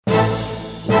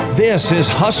This is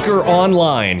Husker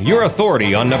Online, your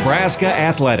authority on Nebraska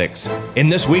athletics. In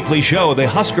this weekly show, the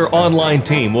Husker Online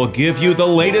team will give you the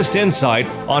latest insight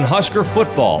on Husker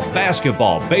football,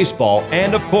 basketball, baseball,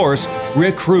 and of course,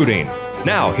 recruiting.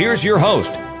 Now, here's your host,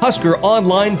 Husker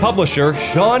Online publisher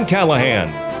Sean Callahan.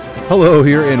 Hello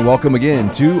here and welcome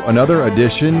again to another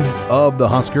edition of the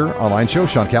Husker Online Show.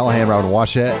 Sean Callahan, Robin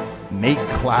Washett, Nate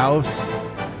Klaus,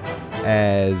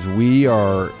 as we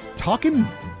are talking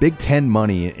Big Ten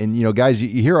money. And, you know, guys,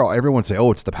 you hear everyone say,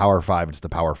 oh, it's the Power Five, it's the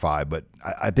Power Five. But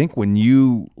I think when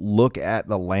you look at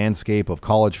the landscape of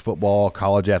college football,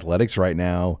 college athletics right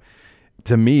now,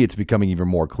 to me, it's becoming even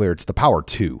more clear. It's the Power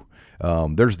Two.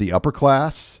 There's the upper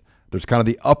class, there's kind of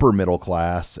the upper middle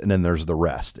class, and then there's the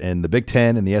rest. And the Big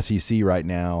Ten and the SEC right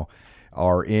now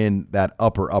are in that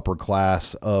upper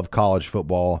class of college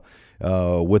football.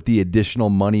 With the additional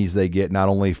monies they get, not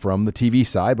only from the TV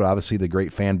side, but obviously the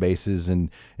great fan bases and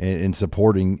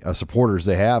supporting supporters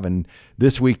they have. And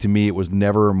this week, to me, it was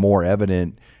never more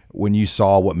evident when you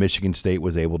saw what Michigan State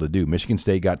was able to do. Michigan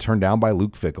State got turned down by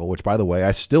Luke Fickell, which, by the way,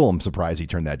 I still am surprised he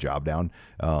turned that job down.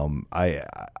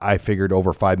 I figured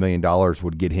over $5 million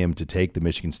would get him to take the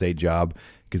Michigan State job,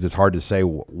 because it's hard to say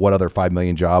what other $5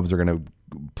 million jobs are going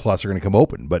to come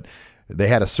open. But they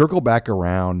had to circle back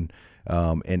around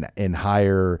and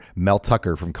hire Mel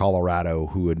Tucker from Colorado,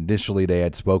 who initially they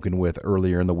had spoken with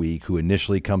earlier in the week, who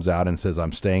initially comes out and says,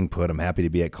 I'm staying put, I'm happy to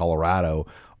be at Colorado.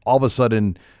 All of a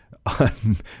sudden,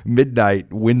 on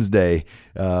midnight Wednesday,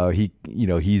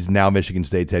 he's now Michigan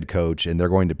State's head coach, and they're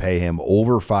going to pay him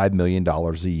over $5 million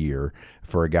a year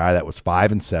for a guy that was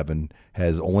 5-7,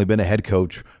 has only been a head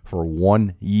coach for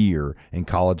 1 year in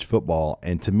college football.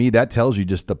 And to me, that tells you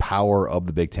just the power of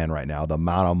the Big Ten right now, the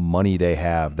amount of money they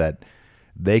have, that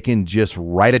they can just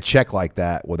write a check like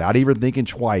that without even thinking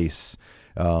twice,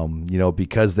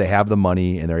 because they have the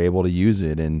money and they're able to use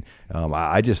it. And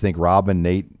I just think, Rob and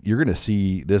Nate, you're going to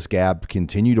see this gap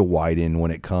continue to widen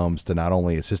when it comes to not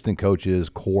only assistant coaches,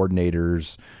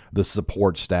 coordinators, the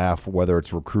support staff, whether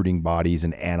it's recruiting bodies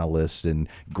and analysts and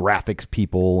graphics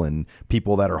people and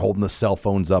people that are holding the cell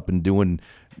phones up and doing,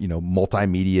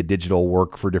 multimedia digital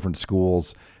work for different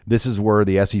schools. This is where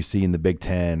the SEC and the Big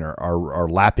Ten are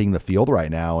lapping the field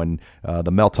right now. And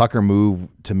the Mel Tucker move,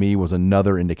 to me, was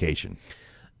another indication.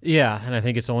 Yeah, and I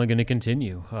think it's only going to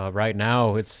continue. Right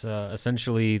now, it's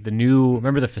essentially the new,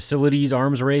 remember the facilities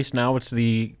arms race? Now it's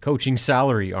the coaching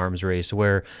salary arms race,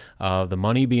 where the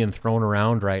money being thrown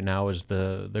around right now is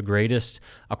the greatest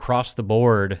across the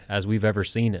board as we've ever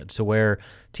seen it. So where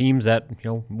teams that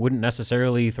wouldn't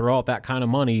necessarily throw out that kind of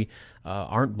money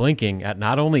aren't blinking at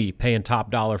not only paying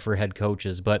top dollar for head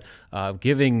coaches, but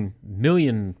giving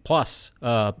million-plus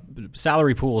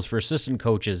salary pools for assistant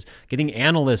coaches, getting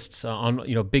analysts on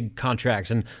big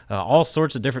contracts, and all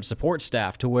sorts of different support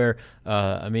staff, to where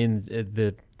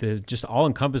the just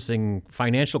all-encompassing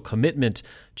financial commitment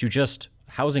to just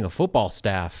housing a football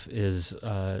staff is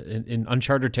in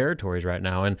uncharted territories right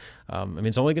now. And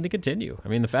it's only going to continue.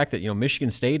 The fact that Michigan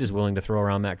State is willing to throw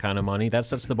around that kind of money, that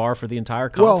sets the bar for the entire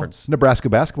conference. Well, Nebraska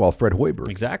basketball, Fred Hoiberg.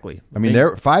 Exactly.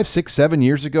 There 5, 6, 7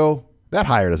 years ago, that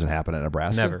hire doesn't happen at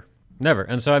Nebraska. Never.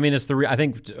 And so, I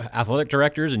think athletic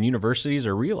directors and universities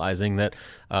are realizing that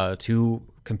to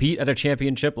compete at a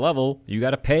championship level, you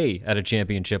got to pay at a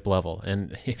championship level.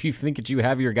 And if you think that you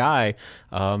have your guy,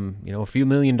 a few $1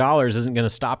 million isn't going to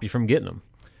stop you from getting him.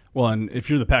 Well, and if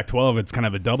you're the Pac-12, it's kind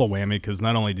of a double whammy, because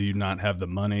not only do you not have the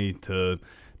money to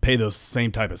pay those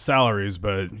same type of salaries,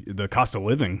 but the cost of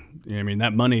living,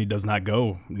 that money does not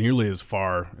go nearly as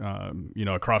far,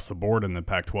 across the board in the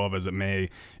Pac-12 as it may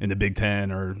in the Big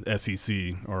Ten or SEC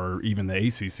or even the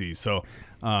ACC. So,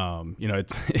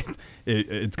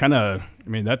 it's kind of,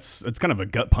 it's kind of a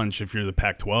gut punch if you're the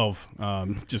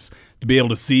Pac-12, just to be able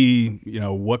to see,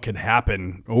 what could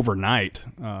happen overnight,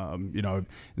 and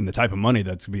the type of money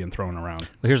that's being thrown around.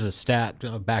 Well, here's a stat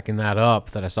backing that up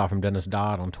that I saw from Dennis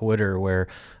Dodd on Twitter, where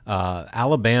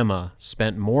Alabama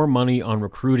spent more money on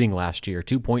recruiting last year,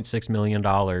 $2.6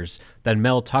 million, than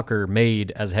Mel Tucker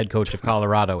made as head coach of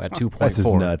Colorado at $2.4. That's just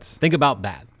nuts. Think about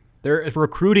that. Their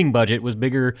recruiting budget was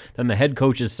bigger than the head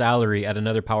coach's salary at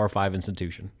another Power 5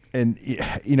 institution. And,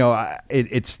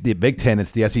 it's the Big Ten,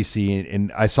 it's the SEC,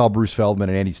 and I saw Bruce Feldman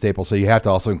and Andy Staples say you have to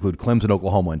also include Clemson,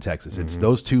 Oklahoma, and Texas. It's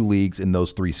those two leagues and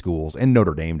those three schools, and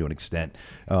Notre Dame to an extent.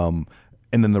 And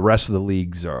then the rest of the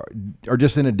leagues are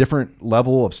just in a different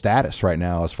level of status right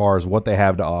now as far as what they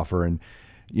have to offer. And,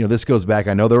 this goes back.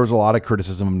 I know there was a lot of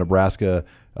criticism of Nebraska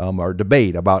or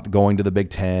debate about going to the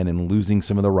Big Ten and losing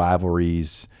some of the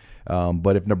rivalries.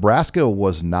 But if Nebraska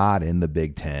was not in the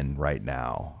Big Ten right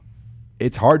now,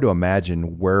 it's hard to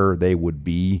imagine where they would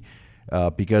be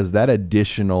because that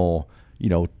additional,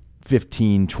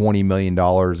 $15-20 million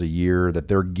a year that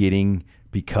they're getting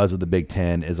because of the Big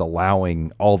Ten is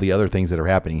allowing all the other things that are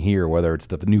happening here, whether it's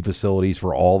the new facilities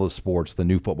for all the sports, the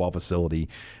new football facility,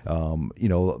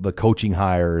 the coaching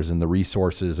hires and the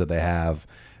resources that they have.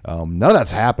 None of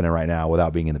that's happening right now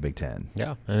without being in the Big Ten.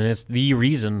 Yeah, and it's the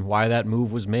reason why that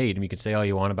move was made. And you could say all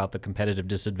you want about the competitive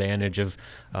disadvantage of,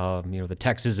 the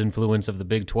Texas influence of the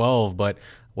Big 12, but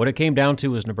what it came down to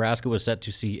was Nebraska was set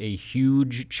to see a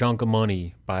huge chunk of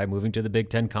money by moving to the Big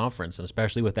Ten Conference, and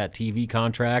especially with that TV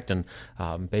contract and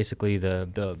basically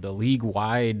the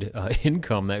league-wide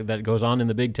income that goes on in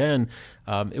the Big Ten.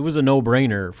 It was a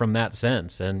no-brainer from that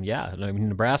sense. And, yeah,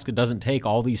 Nebraska doesn't take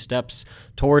all these steps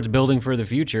towards building for the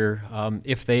future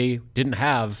if they didn't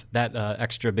have that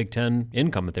extra Big Ten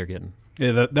income that they're getting.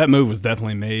 Yeah, that move was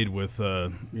definitely made with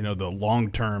the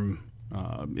long-term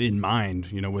in mind,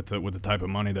 with the type of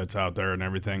money that's out there and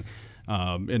everything.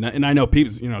 And I know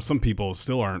people, some people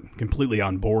still aren't completely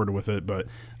on board with it, but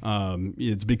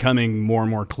it's becoming more and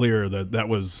more clear that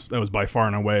was by far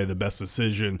and away the best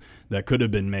decision that could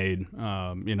have been made.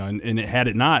 And had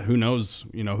it not, who knows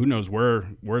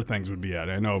where things would be at.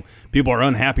 I know people are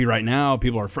unhappy right now.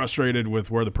 People are frustrated with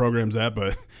where the program's at,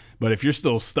 but if you're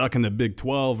still stuck in the Big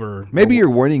 12 or maybe you're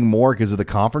winning more because of the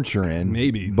conference you're in,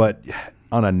 maybe, but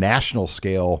on a national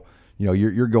scale,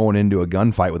 you're going into a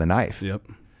gunfight with a knife. Yep.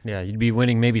 Yeah, you'd be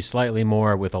winning maybe slightly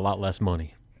more with a lot less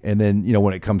money. And then,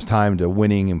 when it comes time to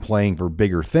winning and playing for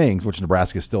bigger things, which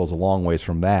Nebraska still is a long ways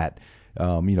from that,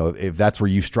 if that's where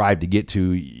you strive to get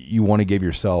to, you want to give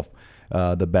yourself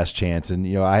the best chance. And,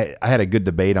 I had a good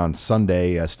debate on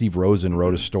Sunday. Steve Rosen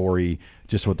wrote a story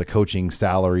just with the coaching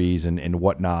salaries and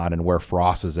whatnot and where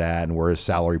Frost is at and where his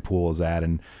salary pool is at.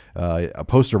 And a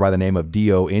poster by the name of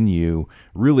Dio Inu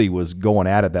really was going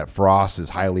at it that Frost is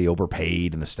highly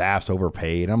overpaid and the staff's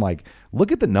overpaid. And I'm like,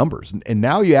 look at the numbers. And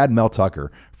now you add Mel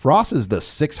Tucker. Frost is the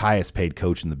 6th highest paid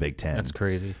coach in the Big Ten. That's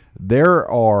crazy. There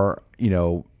are,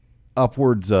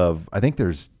 upwards of, I think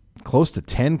there's close to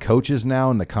 10 coaches now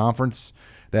in the conference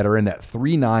that are in that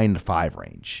 3.9 to 5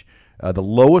 range. The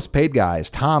lowest paid guy is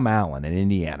Tom Allen in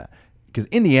Indiana, because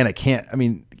Indiana can't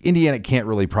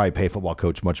really probably pay a football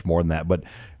coach much more than that. But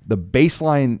the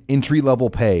baseline entry-level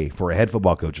pay for a head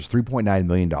football coach is $3.9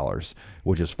 million,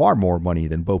 which is far more money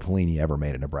than Bo Pelini ever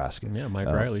made in Nebraska. Yeah, Mike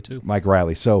Riley too. Mike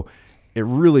Riley. So it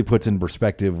really puts in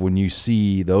perspective when you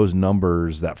see those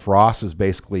numbers that Frost is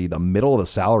basically the middle of the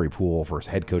salary pool for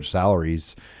head coach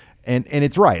salaries. And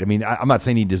it's right. I mean, I'm not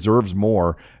saying he deserves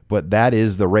more, but that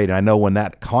is the rate. And I know when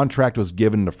that contract was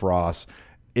given to Frost,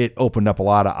 it opened up a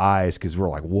lot of eyes because we're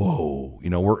like, whoa,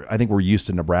 I think we're used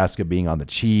to Nebraska being on the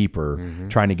cheap or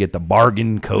trying to get the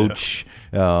bargain coach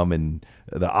and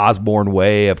the Osborne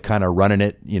way of kind of running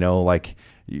it, like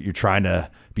you're trying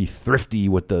to be thrifty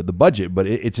with the budget, but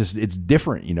it's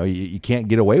different. You can't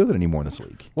get away with it anymore in this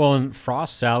league. Well, and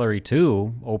Frost's salary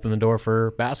too opened the door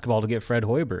for basketball to get Fred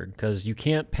Hoiberg, because you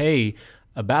can't pay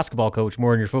a basketball coach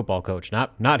more than your football coach.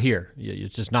 Not here.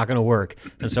 It's just not going to work.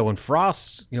 And so when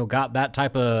Frost, got that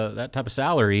type of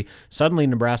salary, suddenly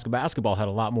Nebraska basketball had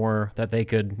a lot more that they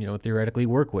could, theoretically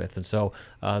work with. And so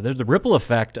there's the ripple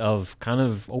effect of kind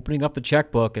of opening up the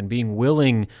checkbook and being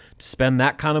willing to spend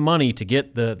that kind of money to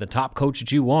get the top coach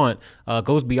that you want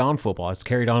goes beyond football. It's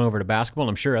carried on over to basketball and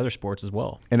I'm sure other sports as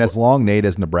well. And as long, Nate,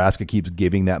 as Nebraska keeps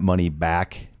giving that money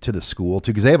back to the school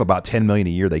too, because they have about $10 million a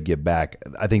year they give back,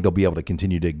 I think they'll be able to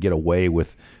continue to get away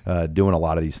with doing a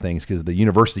lot of these things, because the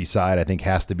university side, I think,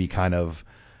 has to be kind of,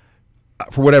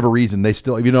 for whatever reason, they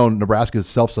still, even though Nebraska is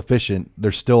self-sufficient,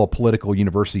 there's still a political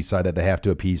university side that they have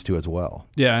to appease to as well.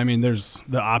 Yeah, I mean, there's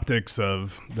the optics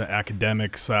of the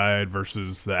academic side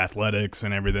versus the athletics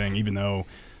and everything, even though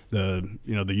the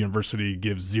university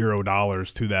gives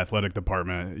 $0 to the athletic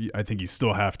department. I think you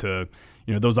still have to,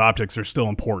 those optics are still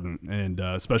important, and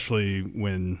especially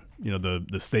when the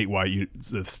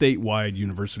statewide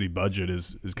university budget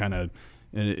is kind of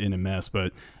in a mess.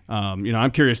 But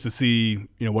I'm curious to see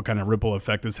what kind of ripple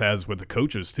effect this has with the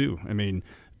coaches too. I mean,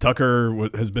 Tucker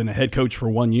has been a head coach for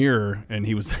 1 year, and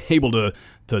he was able to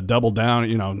double down,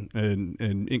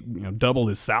 and double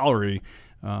his salary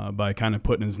by kind of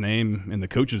putting his name in the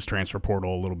coaches transfer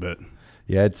portal a little bit.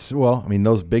 Yeah,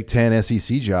 those Big Ten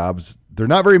SEC jobs, there are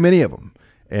not very many of them.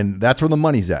 And that's where the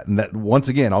money's at. And that, once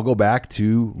again, I'll go back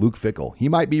to Luke Fickell. He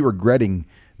might be regretting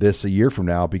this a year from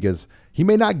now because he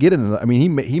may not get it. I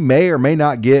mean, he may or may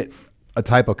not get a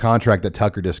type of contract that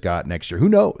Tucker just got next year. Who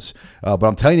knows? But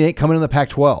I'm telling you, he ain't coming in the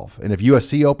Pac-12. And if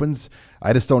USC opens,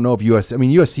 I just don't know if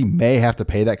USC may have to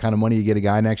pay that kind of money to get a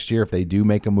guy next year if they do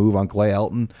make a move on Clay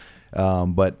Helton.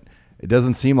 But it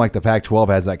doesn't seem like the Pac-12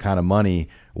 has that kind of money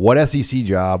what SEC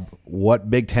job, what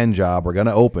Big Ten job are going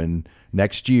to open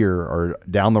next year or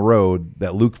down the road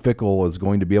that Luke Fickell is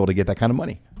going to be able to get that kind of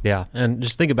money. Yeah, and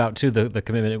just think about, too, the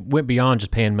commitment. It went beyond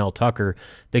just paying Mel Tucker.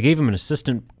 They gave him an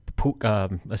assistant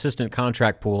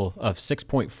contract pool of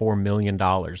 $6.4 million.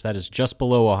 That is just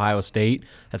below Ohio State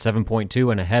at 7.2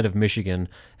 and ahead of Michigan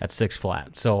at 6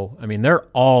 flat. So, I mean, they're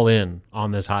all in on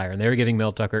this hire, and they're giving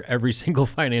Mel Tucker every single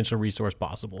financial resource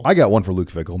possible. I got one for Luke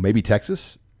Fickell. Maybe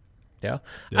Texas. Yeah.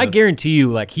 I guarantee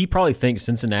you, like, he probably thinks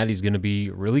Cincinnati's going to be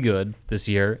really good this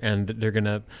year, and they're going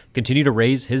to continue to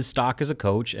raise his stock as a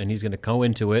coach, and he's going to go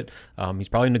into it. He's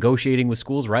probably negotiating with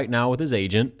schools right now with his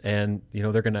agent, and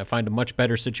they're going to find a much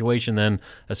better situation than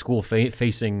a school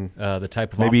facing the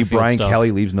type of maybe off-the-field Brian stuff. Kelly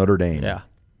leaves Notre Dame. Yeah.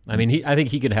 I mean, I think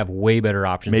he could have way better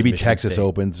options. Maybe than Michigan Texas State.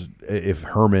 opens if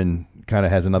Herman kind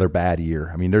of has another bad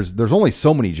year. I mean, there's only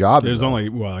so many jobs. There's only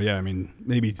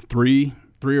maybe three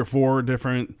or four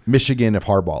different. Michigan if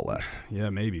Harbaugh left. Yeah,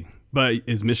 maybe. But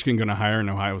is Michigan going to hire an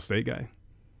Ohio State guy?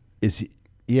 Is he?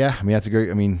 Yeah, I mean that's a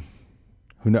great. I mean,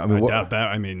 who knows? I mean, I doubt that.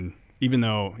 I mean, even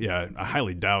though, I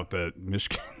highly doubt that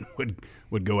Michigan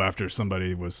would go after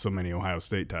somebody with so many Ohio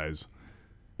State ties.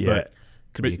 Yeah, But,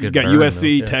 Could be a you good got burn, USC,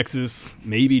 though. Yeah. Texas,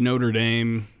 maybe Notre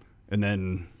Dame, and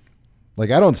then like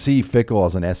I don't see Fickell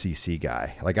as an SEC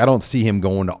guy. Like I don't see him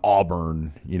going to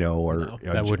Auburn.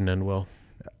 That wouldn't end well.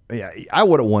 Yeah, I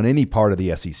wouldn't want any part of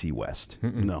the SEC West.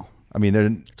 no. I mean,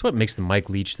 That's what makes the Mike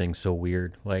Leach thing so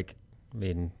weird. Like, I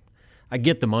mean, I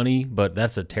get the money, but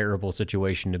that's a terrible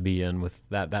situation to be in with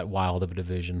that wild of a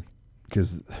division.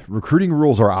 because recruiting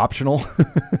rules are optional,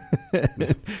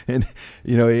 and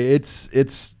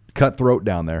it's cutthroat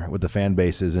down there with the fan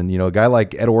bases. And a guy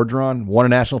like Ed Orgeron won a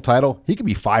national title, he could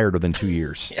be fired within 2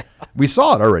 years. Yeah. We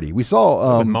saw it already. We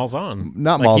saw With Malzahn,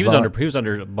 not like, Malzahn. He was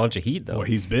under a bunch of heat though. Well,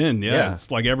 he's been, Yeah.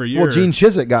 It's like every year. Well, Gene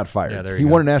Chizik got fired. Yeah, there he you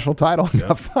won go. a national title and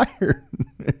got fired.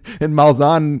 And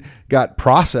Malzahn got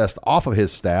processed off of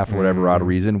his staff for whatever odd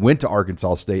reason, went to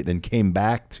Arkansas State, then came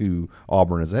back to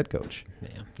Auburn as head coach.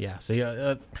 Yeah.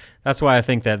 So that's why I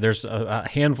think that there's a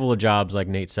handful of jobs, like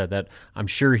Nate said, that I'm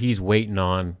sure he's waiting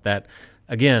on that,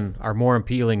 again, are more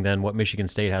appealing than what Michigan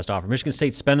State has to offer. Michigan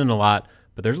State's spending a lot,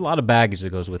 but there's a lot of baggage that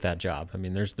goes with that job. I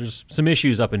mean, there's some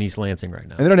issues up in East Lansing right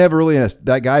now. And they don't have really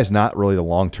that guy's not really the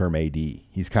long-term AD.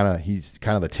 He's kind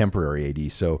of the temporary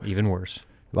AD. So Even worse.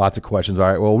 lots of questions. All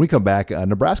right. Well, when we come back,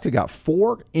 Nebraska got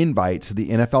 4 invites to the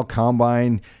NFL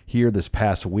Combine here this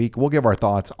past week. We'll give our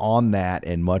thoughts on that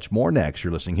and much more next.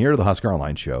 You're listening here to the Husker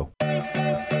Online Show.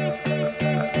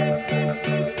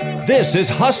 This is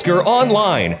Husker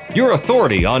Online, your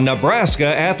authority on Nebraska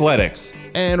athletics.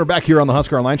 And we're back here on the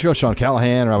Husker Online Show. Sean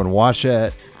Callahan, Robin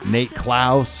Washett, Nate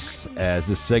Klaus, as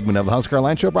this segment of the Husker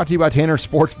Online Show brought to you by Tanner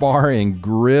Sports Bar and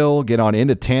Grill. Get on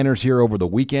into Tanner's here over the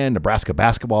weekend. Nebraska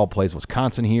basketball plays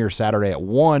Wisconsin here Saturday at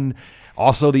 1.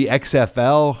 Also the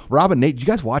XFL. Robin, Nate, did you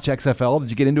guys watch XFL? Did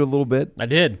you get into it a little bit? I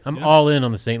did. I'm all in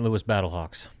on the St. Louis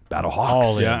Battlehawks. Battlehawks.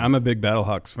 All in. Yeah, I'm a big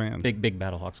Battlehawks fan. Big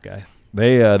Battlehawks guy.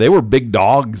 They were big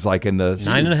dogs like in the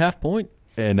 9.5 point.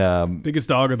 And Biggest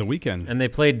dog of the weekend. And they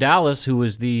played Dallas, who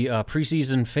was the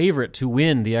preseason favorite to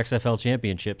win the XFL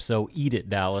championship. So eat it,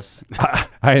 Dallas.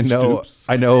 I know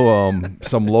Stoops.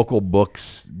 some local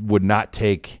books would not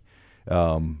take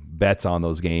bets on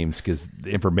those games because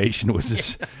the information was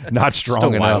just not strong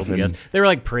Still enough. wild, I And guess. They were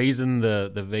like praising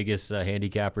the Vegas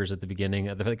handicappers at the beginning,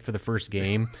 for the first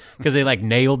game, because they like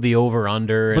nailed the over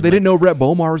under. but they didn't know Rhett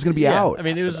Bomar was going to be Yeah, out. I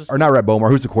mean, it was just- or not Rhett Bomar.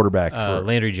 Who's the quarterback for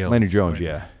Landry Jones. Landry Jones,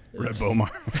 yeah. Red Bomar.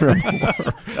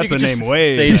 You That's could a just name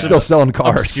way. say He's some still selling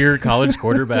cars. obscure college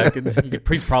quarterback, and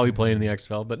he's probably playing in the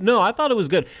XFL. But no, I thought it was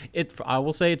good. I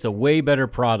will say it's a way better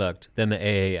product than the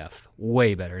AAF.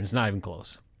 Way better, and it's not even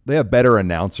close. They have better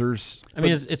announcers. I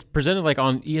mean, it's presented like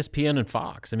on ESPN and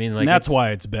Fox. I mean, like And that's it's-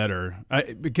 why it's better.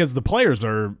 Because the players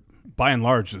are, by and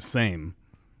large, the same.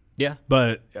 Yeah.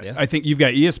 But Yeah. I think you've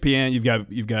got ESPN,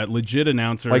 you've got legit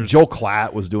announcers. Like Joe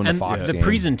Klatt was doing And the Fox the game.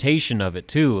 presentation of it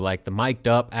too, like the mic'd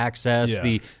up access, Yeah.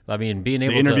 being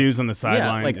able interviews to, on the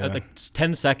sideline, like yeah. like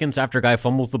 10 seconds after a guy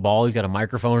fumbles the ball, he's got a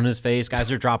microphone in his face.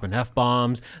 Guys are dropping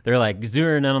f-bombs. They're like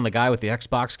zeroing in on the guy with the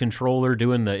Xbox controller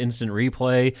doing the instant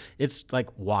replay. It's like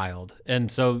wild,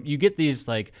 and so you get these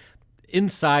like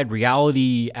inside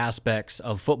reality aspects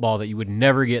of football that you would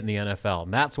never get in the NFL,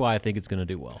 and that's why I think it's going to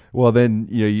do well. Well, then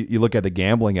you look at the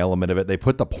gambling element of it. They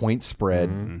put the point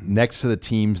spread next to the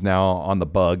teams now on the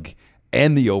bug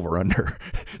and the over/under.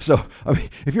 So I mean,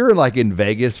 if you're in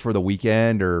Vegas for the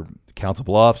weekend or Council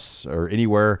Bluffs or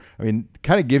anywhere, I mean,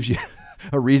 kind of gives you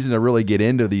a reason to really get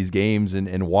into these games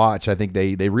and watch. I think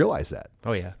they realize that.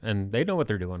 Oh, yeah, and they know what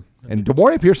they're doing. And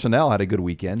DeMaurier Pierce-Sonnell had a good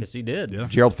weekend. Yes, he did. Yeah.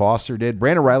 Gerald Foster did.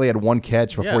 Brandon Riley had one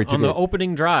catch before he took on the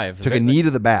opening drive. took a knee to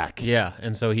the back. Yeah,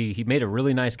 and so he made a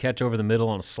really nice catch over the middle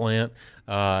on a slant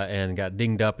and got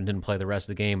dinged up and didn't play the rest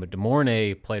of the game. But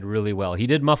DeMornay played really well. He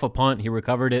did muff a punt. He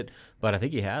recovered it, but I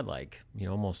think he had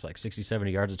almost 60,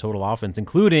 70 yards of total offense,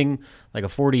 including like a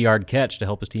 40-yard catch to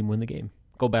help his team win the game.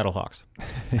 Go Battlehawks.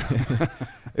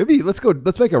 Let's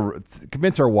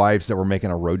convince our wives that we're making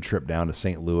a road trip down to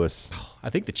St. Louis. I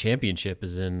think the championship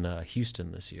is in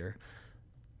Houston this year.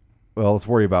 Well, let's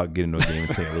worry about getting to a game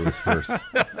in St. Louis first.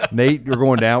 Nate, we're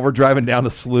going down. We're driving down the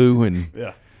slough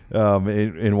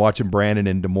and watching Brandon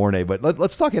and DeMornay. But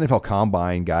let's talk NFL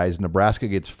Combine, guys. Nebraska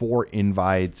gets 4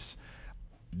 invites.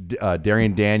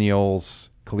 Darian Daniels,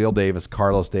 Khalil Davis,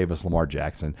 Carlos Davis, Lamar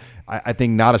Jackson. I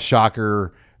think not a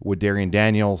shocker with Darian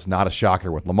Daniels, not a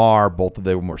shocker with Lamar. Both of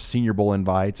them were Senior Bowl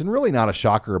invites, and really not a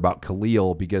shocker about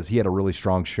Khalil because he had a really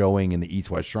strong showing in the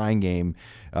East-West Shrine game.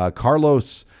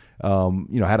 Carlos,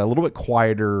 had a little bit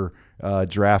quieter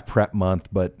draft prep month,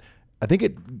 but I think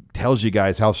it tells you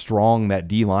guys how strong that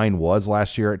D-line was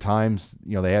last year at times.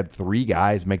 They had 3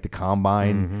 guys make the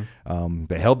combine.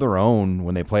 They held their own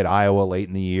when they played Iowa late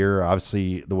in the year.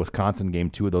 Obviously, the Wisconsin game,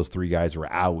 2 of those 3 guys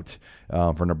were out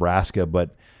for Nebraska,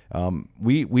 but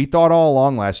we thought all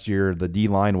along last year the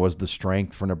D-line was the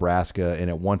strength for Nebraska, and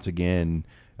it once again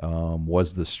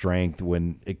was the strength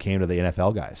when it came to the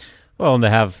NFL guys. Well, and to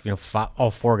have all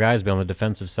 4 guys be on the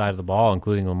defensive side of the ball,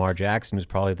 including Lamar Jackson, who's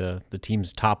probably the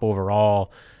team's top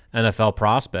overall NFL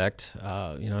prospect.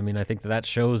 I think that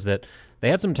shows that they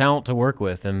had some talent to work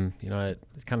with, and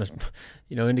it kind of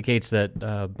indicates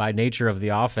that by nature of the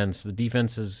offense, the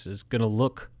defense is going to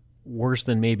look worse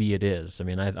than maybe it is. I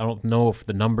mean, I don't know if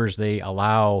the numbers they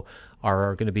allow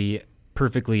are going to be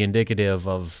perfectly indicative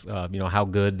of how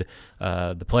good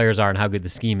the players are and how good the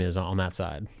scheme is on that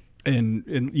side.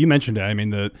 And you mentioned it. I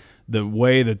mean, the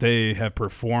way that they have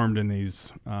performed in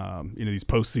these these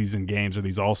postseason games or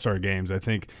these all-star games, I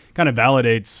think kind of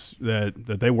validates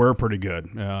that they were pretty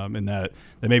good, and that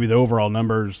maybe the overall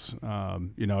numbers.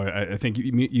 I think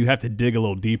you have to dig a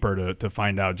little deeper to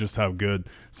find out just how good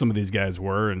some of these guys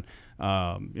were, and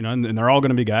and they're all going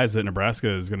to be guys that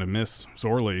Nebraska is going to miss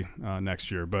sorely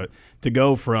next year. But to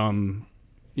go from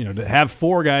to have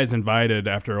 4 guys invited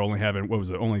after only having,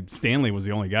 only Stanley was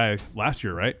the only guy last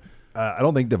year, right? I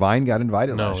don't think Devine got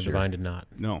invited last year. No, Devine did not.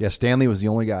 No. Yeah, Stanley was the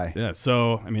only guy. Yeah,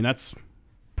 so, that's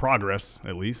progress,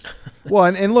 at least. Well,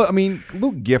 and look,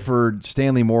 Luke Gifford,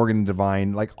 Stanley Morgan, and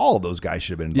Devine, all of those guys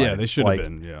should have been invited. Yeah, they should have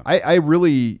been, yeah. I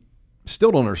really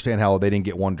still don't understand how they didn't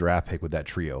get 1 draft pick with that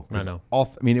trio. I know.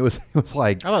 It was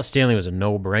like... I thought Stanley was a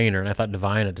no-brainer, and I thought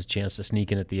Devine had a chance to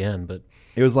sneak in at the end, but...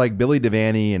 It was like Billy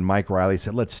Devaney and Mike Riley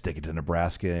said, let's stick it to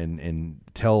Nebraska and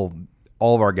tell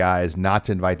all of our guys not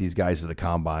to invite these guys to the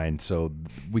combine so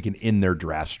we can end their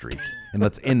draft streak. And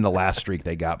let's end the last streak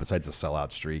they got besides the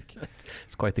sellout streak.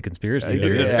 It's quite the conspiracy.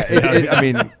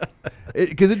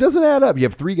 Because it doesn't add up. You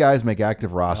have 3 guys make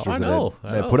active rosters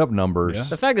that put up numbers. Yeah.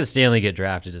 The fact that Stanley get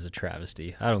drafted is a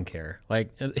travesty. I don't care.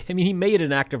 He made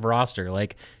an active roster.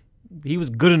 He was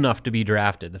good enough to be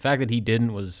drafted. The fact that he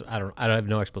didn't was I have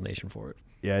no explanation for it.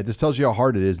 Yeah, it just tells you how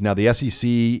hard it is. Now, the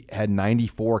SEC had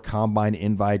 94 combine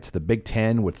invites. The Big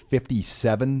Ten with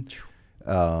 57,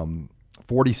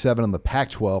 47 in the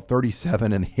Pac-12,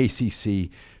 37 in the ACC,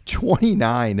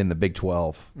 29 in the Big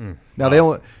 12. Now,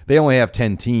 they only have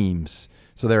 10 teams,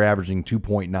 so they're averaging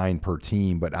 2.9 per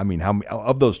team. But, how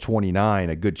of those 29,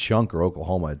 a good chunk are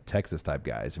Oklahoma, Texas type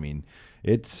guys.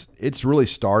 It's really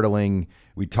startling.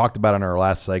 We talked about in our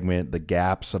last segment the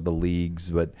gaps of the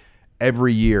leagues, but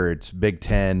every year it's Big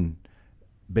Ten,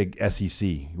 Big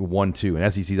SEC, 1-2.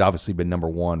 And SEC's obviously been number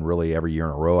 1 really every year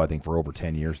in a row, I think, for over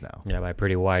 10 years now. Yeah, by a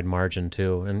pretty wide margin,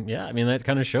 too. And, that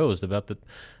kind of shows about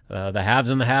the haves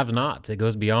and the have-nots. It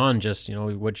goes beyond just,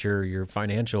 what your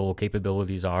financial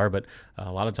capabilities are, but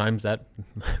a lot of times that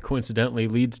coincidentally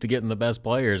leads to getting the best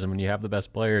players. And when you have the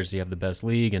best players, you have the best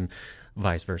league and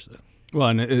vice versa. Well,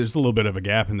 and there's a little bit of a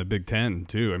gap in the Big Ten,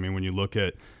 too. When you look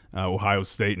at Ohio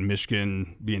State and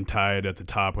Michigan being tied at the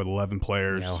top with 11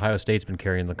 players. Yeah, Ohio State's been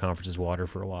carrying the conference's water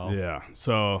for a while. Yeah,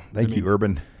 so... Thank you,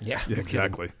 Urban. Yeah,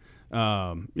 exactly.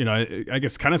 I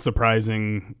guess kind of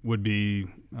surprising would be,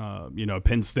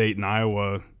 Penn State and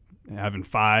Iowa having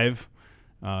 5,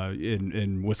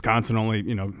 in Wisconsin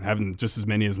only, having just as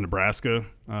many as Nebraska.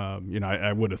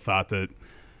 I would have thought that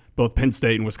both Penn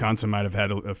State and Wisconsin might have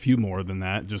had a few more than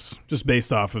that, just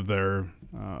based off of their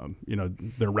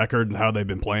their record and how they've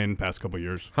been playing the past couple of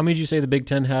years. How many did you say the Big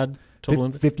Ten had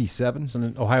total? 57.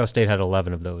 So Ohio State had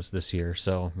 11 of those this year.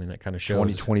 So, I mean, that kind of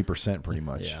shows. 20% pretty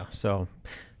much. Yeah. So,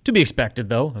 to be expected,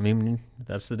 though. I mean,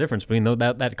 that's the difference between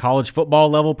that college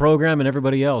football level program and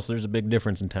everybody else. There's a big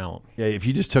difference in talent. Yeah, if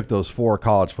you just took those 4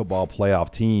 college football playoff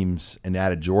teams and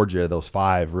added Georgia, those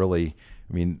 5 really,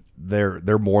 I mean,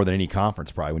 they're more than any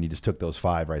conference probably when you just took those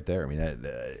 5 right there. I mean,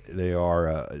 they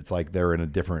are. It's like they're in a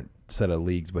different set of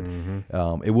leagues, but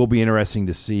it will be interesting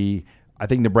to see. I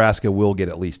think Nebraska will get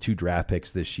at least 2 draft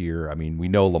picks this year. I mean, we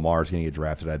know Lamar's going to get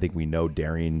drafted. I think we know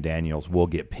Darian Daniels will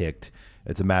get picked.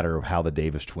 It's a matter of how the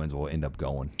Davis twins will end up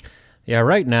going. Yeah,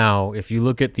 right now, if you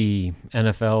look at the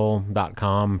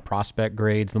NFL.com prospect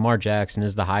grades, Lamar Jackson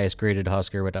is the highest graded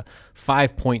Husker with a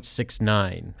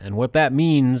 5.69. And what that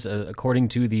means, according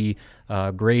to the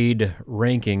grade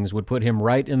rankings, would put him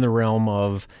right in the realm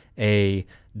of a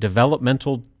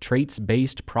developmental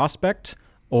traits-based prospect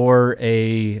or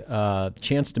a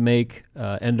chance to make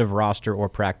end of roster or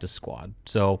practice squad.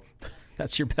 So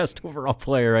that's your best overall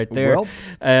player right there. Well,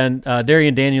 and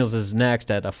Darian Daniels is next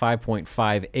at a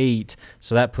 5.58,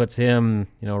 so that puts him,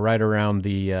 right around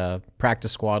the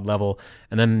practice squad level.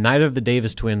 And then neither of the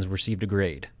Davis twins received a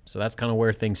grade, so that's kind of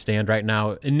where things stand right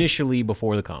now. Initially,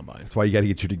 before the combine. That's why you got to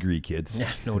get your degree, kids.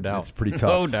 Yeah, no doubt. It's pretty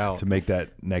tough to make that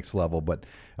next level. But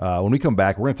when we come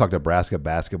back, we're going to talk Nebraska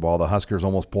basketball. The Huskers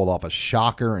almost pulled off a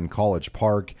shocker in College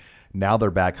Park. Now they're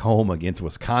back home against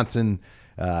Wisconsin.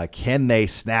 Can they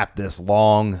snap this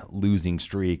long losing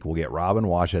streak? We'll get Robin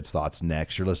Washut's thoughts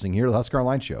next. You're listening here to the Husker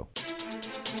Online Show.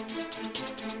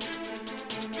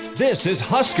 This is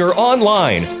Husker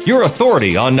Online, your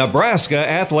authority on Nebraska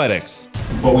athletics.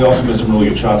 But we also missed some really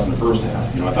good shots in the first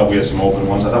half. I thought we had some open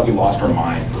ones. I thought we lost our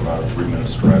mind for about a 3-minute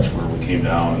stretch where we came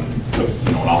down and took,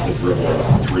 an off the dribble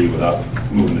 3 without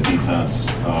moving the defense.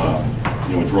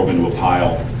 We drove into a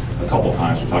pile a couple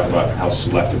times. We talked about how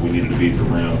selective we needed to be at the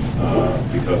rim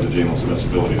because of Jalen Smith's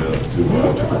ability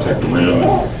to protect the rim,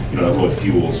 and that really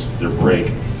fuels their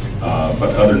break.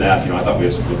 But other than that, I thought we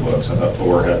had some good looks. I thought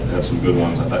Thor had some good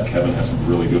ones. I thought Kevin had some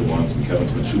really good ones, and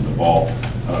Kevin's been shooting the ball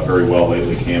very well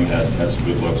lately. Cam had some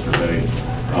good looks today.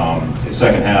 The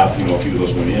second half, a few of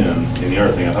those went in. And the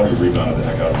other thing, I thought we rebounded the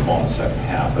heck out of the ball in the second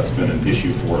half. That's been an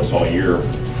issue for us all year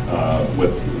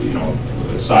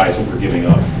with the size that we're giving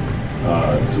up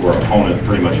to our opponent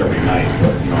pretty much every night.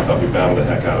 But I thought we battled the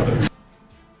heck out of it.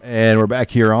 And we're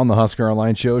back here on the Husker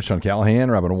Online Show. Sean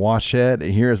Callahan, Robin Washut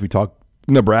here as we talk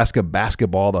Nebraska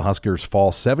basketball. The Huskers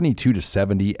fall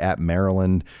 72-70 at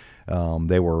Maryland.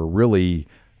 They were really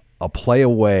a play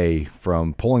away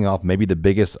from pulling off maybe the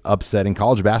biggest upset in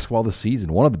college basketball this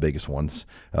season, one of the biggest ones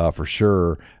for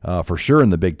sure in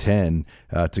the Big Ten,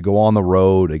 to go on the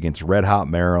road against red-hot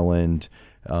Maryland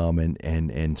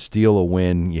and steal a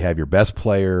win. You have your best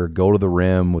player go to the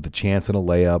rim with a chance at a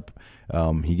layup.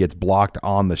 He gets blocked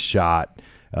on the shot.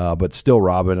 But still,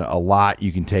 Robin, a lot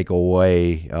you can take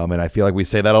away, and I feel like we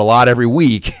say that a lot every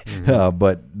week.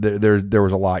 But there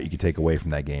was a lot you could take away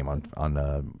from that game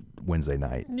on Tuesday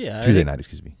night.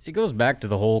 Excuse me. It goes back to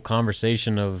the whole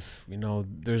conversation of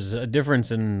there's a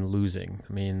difference in losing.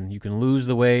 I mean, you can lose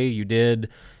the way you did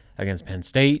against Penn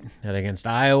State and against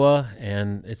Iowa,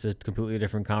 and it's a completely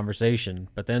different conversation.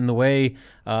 But then the way,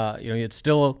 it's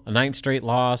still a 9th straight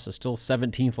loss, a still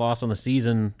 17th loss on the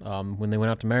season when they went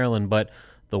out to Maryland, but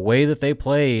the way that they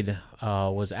played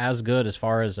was as good as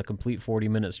far as a complete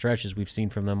 40-minute stretch as we've seen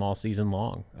from them all season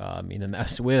long. And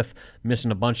that's with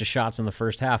missing a bunch of shots in the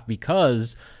first half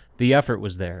because the effort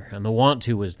was there and the want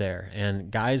to was there, and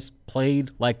guys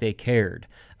played like they cared.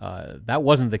 That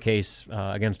wasn't the case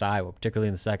against Iowa, particularly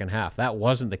in the second half. That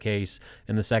wasn't the case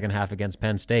in the second half against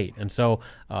Penn State. And so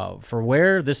for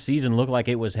where this season looked like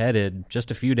it was headed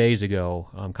just a few days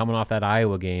ago, coming off that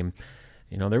Iowa game,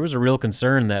 there was a real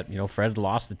concern that, Fred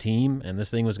lost the team and this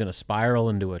thing was going to spiral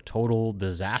into a total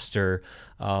disaster.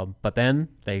 But then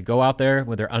they go out there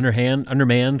with their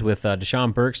undermanned with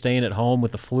Deshaun Burke staying at home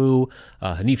with the flu.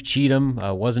 Hanif Cheatham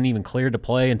wasn't even cleared to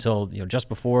play until just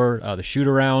before the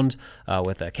shoot-around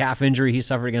with a calf injury he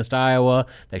suffered against Iowa.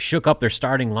 They shook up their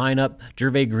starting lineup.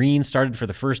 Jervay Green started for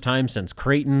the first time since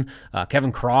Creighton.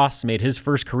 Kevin Cross made his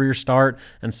first career start.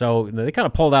 And so they kind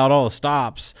of pulled out all the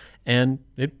stops, and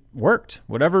it worked.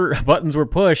 Whatever buttons were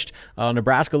pushed,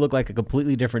 Nebraska looked like a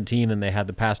completely different team than they had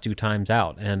the past 2 times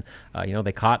out. And,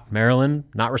 they caught Maryland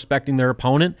not respecting their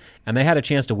opponent, and they had a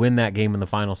chance to win that game in the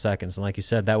final seconds. And like you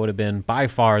said, that would have been by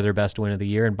far their best win of the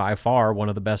year and by far one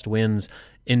of the best wins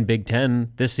in Big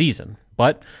Ten this season.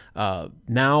 But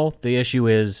now the issue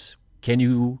is, can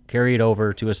you carry it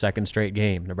over to a second straight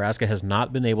game? Nebraska has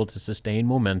not been able to sustain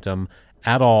momentum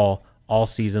at all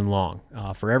season long.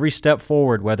 For every step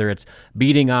forward, whether it's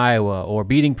beating Iowa or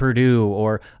beating Purdue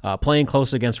or playing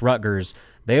close against Rutgers,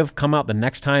 they have come out the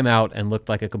next time out and looked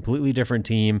like a completely different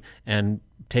team and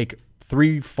take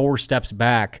 3-4 steps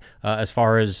back as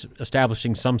far as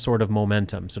establishing some sort of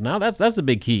momentum. So now that's the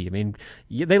big key. I mean,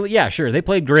 they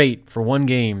played great for one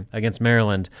game against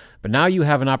Maryland, but now you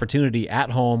have an opportunity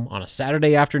at home on a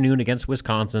Saturday afternoon against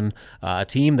Wisconsin, a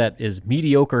team that is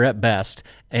mediocre at best,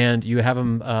 and you have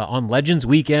them on Legends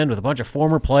Weekend with a bunch of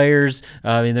former players.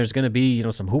 I mean, there's going to be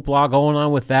some hoopla going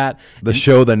on with that. The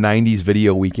 90s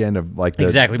video weekend of like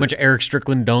a bunch of Eric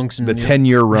Strickland dunks and the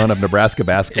 10-year run of Nebraska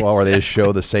basketball where they just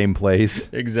show the same plays.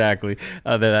 Exactly.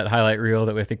 That highlight reel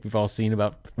that I think we've all seen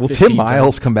about. Will Tim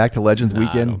Miles come back to Legends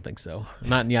Weekend? I don't think so.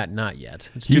 Not yet.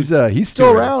 He's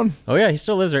still around. Oh yeah, he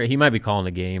still lives there. He might be calling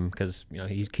a game because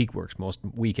he works most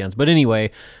weekends. But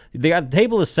anyway, the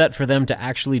table is set for them to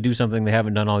actually do something they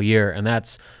haven't done all year, and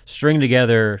that's string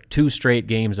together 2 straight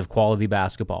games of quality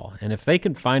basketball. And if they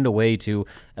can find a way to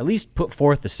at least put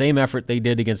forth the same effort they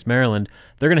did against Maryland,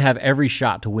 they're going to have every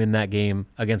shot to win that game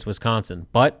against Wisconsin.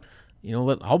 But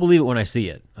I'll believe it when I see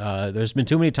it. There's been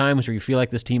too many times where you feel like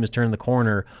this team has turned the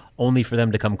corner only for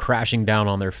them to come crashing down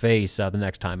on their face the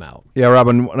next time out. Yeah,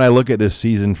 Robin, when I look at this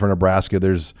season for Nebraska,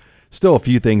 there's still a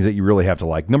few things that you really have to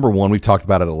like. Number one, we've talked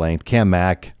about it at length. Cam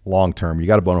Mack, long-term, you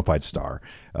got a bona fide star.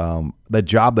 The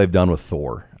job they've done with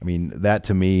Thor, I mean, that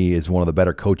to me is one of the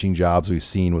better coaching jobs we've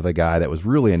seen with a guy that was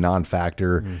really a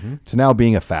non-factor to now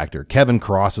being a factor. Kevin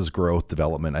Cross's growth,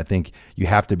 development, I think you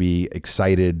have to be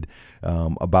excited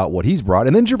about what he's brought.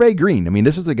 And then Gervais Green, I mean,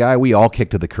 this is a guy we all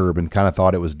kicked to the curb and kind of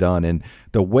thought it was done. And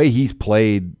the way he's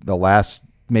played the last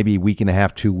maybe week and a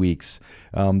half, 2 weeks,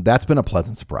 that's been a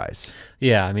pleasant surprise.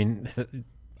 Yeah, I mean,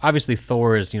 obviously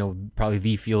Thor is, probably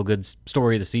the feel-good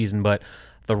story of the season, but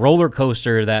the roller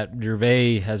coaster that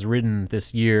Gervais has ridden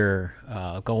this year,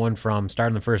 going from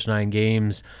starting the first 9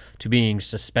 games to being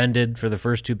suspended for the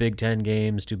first 2 Big Ten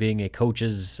games to being a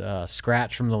coach's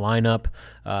scratch from the lineup,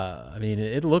 I mean,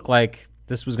 it looked like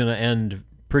this was going to end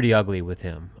pretty ugly with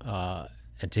him.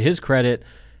 And to his credit,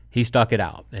 he stuck it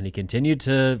out, and he continued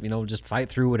to, just fight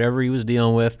through whatever he was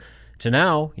dealing with. To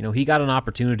now, he got an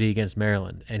opportunity against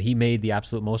Maryland, and he made the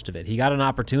absolute most of it. He got an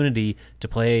opportunity to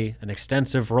play an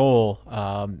extensive role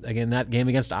again that game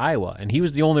against Iowa, and he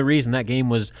was the only reason that game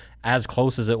was as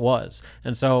close as it was.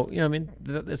 And so,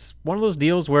 it's one of those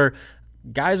deals where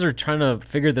guys are trying to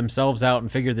figure themselves out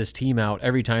and figure this team out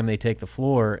every time they take the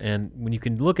floor. And when you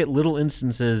can look at little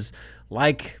instances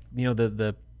like,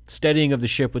 the steadying of the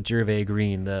ship with Gervais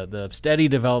Green, the steady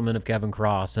development of Kevin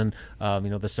Cross, and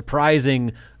the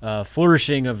surprising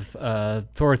flourishing of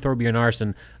Thor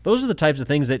Thorbjornsson. Those are the types of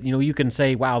things that you can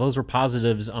say, wow, those were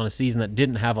positives on a season that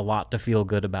didn't have a lot to feel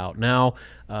good about. Now,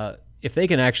 if they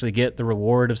can actually get the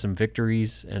reward of some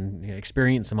victories and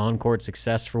experience some on-court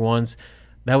success for once,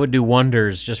 that would do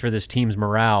wonders just for this team's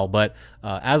morale. But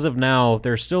as of now,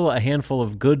 there's still a handful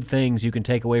of good things you can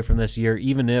take away from this year,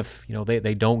 even if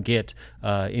they don't get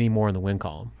any more in the win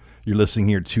column. You're listening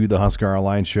here to the Husker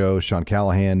Online Show. Sean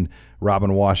Callahan,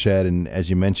 Robin Washut, and as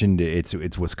you mentioned,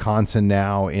 it's Wisconsin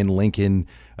now in Lincoln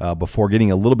before getting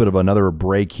a little bit of another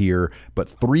break here. But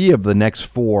 3 of the next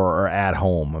 4 are at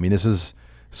home. I mean, this is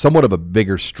somewhat of a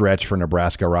bigger stretch for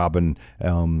Nebraska, Robin,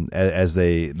 as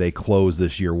they close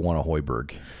this year one at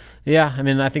Hoiberg. Yeah, I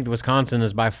mean, I think Wisconsin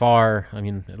is by far,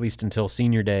 at least until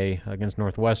senior day against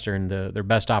Northwestern, their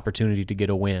best opportunity to get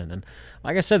a win. And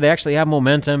like I said, they actually have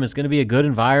momentum. It's going to be a good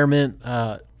environment.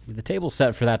 The table's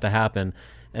set for that to happen.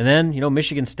 And then,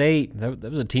 Michigan State, that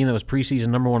was a team that was preseason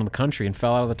number 1 in the country and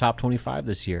fell out of the top 25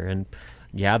 this year. And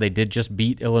yeah, they did just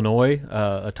beat Illinois,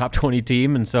 a top 20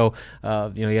 team. And so,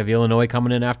 you have Illinois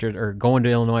coming in going to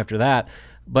Illinois after that.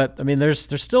 But, there's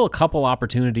still a couple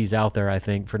opportunities out there, I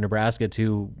think, for Nebraska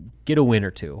to get a win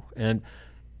or two. And,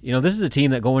 this is a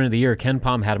team that going into the year, Ken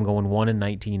Pom had them going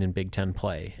 1-19 in Big Ten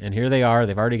play. And here they are.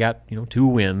 They've already got, 2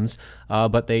 wins,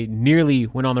 but they nearly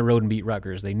went on the road and beat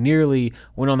Rutgers. They nearly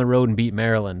went on the road and beat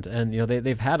Maryland. And,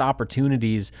 they've had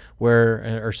opportunities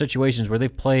or situations where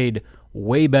they've played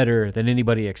way better than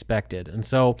anybody expected. And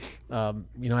so,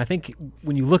 I think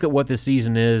when you look at what this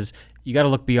season is, you got to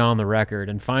look beyond the record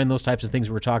and find those types of things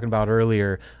we were talking about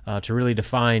earlier to really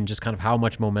define just kind of how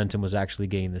much momentum was actually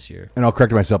gained this year. And I'll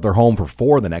correct myself. They're home for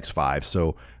 4 of the next 5.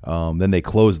 So then they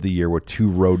close the year with 2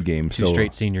 road games. 2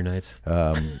 straight senior nights.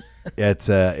 it's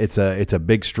a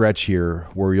big stretch here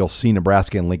where you'll see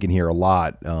Nebraska and Lincoln here a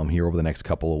lot here over the next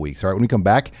couple of weeks. All right, when we come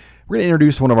back, we're going to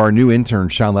introduce one of our new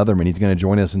interns, Sean Leatherman. He's going to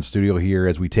join us in studio here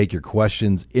as we take your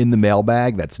questions in the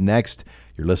mailbag. That's next.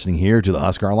 You're listening here to the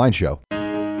Husker Online Show.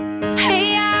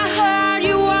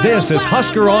 This is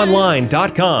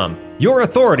HuskerOnline.com, your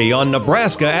authority on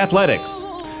Nebraska athletics.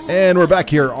 And we're back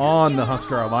here on the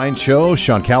Husker Online Show.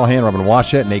 Sean Callahan, Robin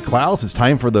Washett, Nate Klaus. It's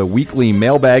time for the weekly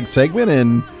mailbag segment,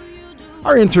 and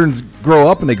our interns grow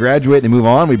up and they graduate and they move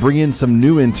on. We bring in some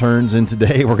new interns, and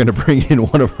today we're going to bring in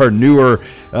one of our newer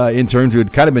interns who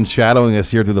had kind of been shadowing us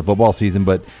here through the football season,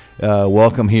 but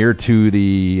welcome here to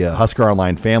the Husker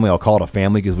Online family. I'll call it a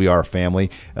family because we are a family.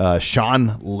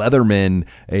 Sean Leatherman,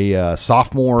 a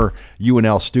sophomore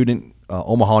UNL student,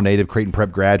 Omaha native, Creighton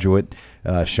Prep graduate.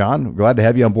 Sean, glad to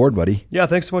have you on board, buddy. Yeah,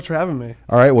 thanks so much for having me.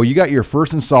 All right, well, you got your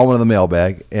first installment of the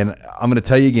mailbag, and I'm going to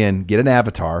tell you again, get an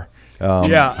avatar.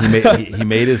 He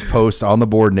made his post on the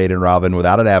board, Nate and Robin,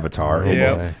 without an avatar.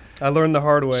 Yeah, I learned the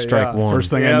hard way. Strike one.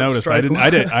 First thing I noticed, I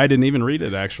didn't even read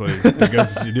it actually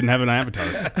because you didn't have an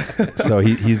avatar. So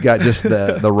he's got just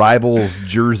the Rivals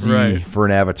jersey for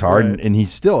an avatar, and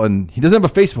he's still, and he doesn't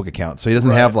have a Facebook account, so he doesn't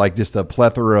have like just a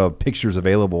plethora of pictures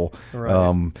available.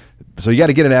 Right. So you got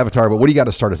to get an avatar. But what do you got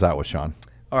to start us out with, Sean?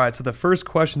 All right. So the first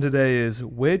question today is: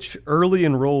 which early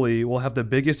enrollee will have the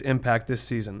biggest impact this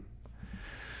season?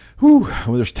 Well,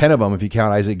 there's 10 of them if you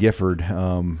count Isaac Gifford.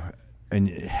 And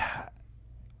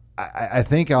I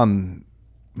think that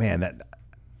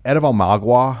Edeval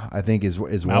Magwa, I think is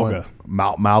Malga.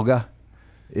 one. Malga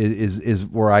is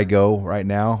where I go right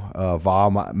now.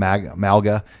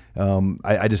 Malga.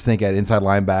 I just think at inside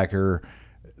linebacker,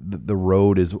 the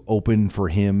road is open for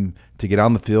him to get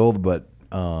on the field, but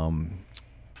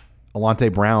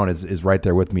Alante Brown is right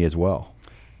there with me as well.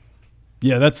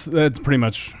 Yeah, that's pretty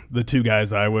much the two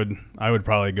guys I would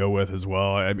probably go with as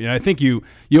well. I mean, I think you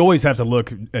always have to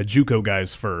look at JUCO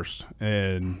guys first,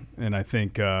 and I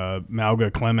think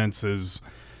Malga Clements is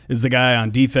the guy on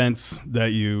defense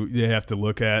that you have to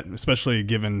look at, especially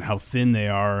given how thin they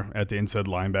are at the inside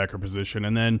linebacker position.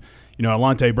 And then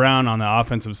Alante Brown on the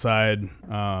offensive side,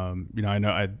 I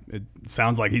know it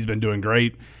sounds like he's been doing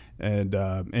great, and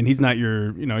he's not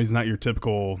your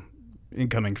typical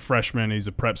incoming freshman. He's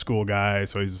a prep school guy,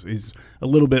 so he's a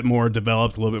little bit more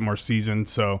developed, a little bit more seasoned.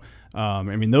 So,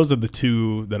 those are the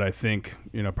two that I think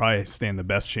probably stand the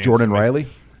best chance. Jordan Riley.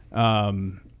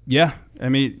 Yeah,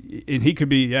 and he could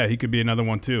be another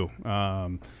one too.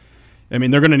 They're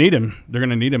going to need him. They're going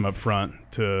to need him up front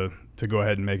to go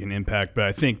ahead and make an impact. But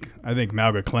I think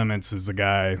Malga Clements is the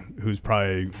guy who's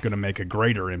probably going to make a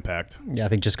greater impact. Yeah, I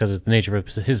think just because it's the nature of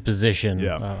his position,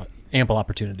 ample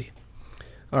opportunity.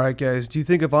 All right, guys. Do you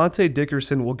think Avante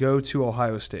Dickerson will go to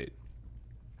Ohio State?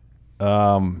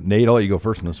 Nate, I'll let you go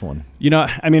first on this one.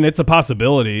 It's a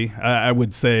possibility. I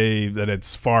would say that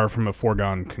it's far from a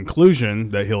foregone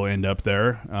conclusion that he'll end up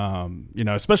there.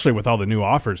 Especially with all the new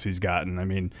offers he's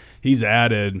gotten. He's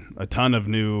added a ton of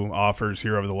new offers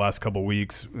here over the last couple of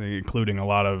weeks, including a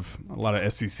lot of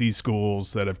SEC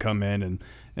schools that have come in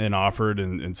and offered,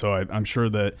 and so I'm sure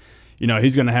that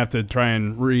he's going to have to try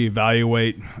and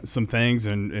reevaluate some things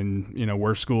and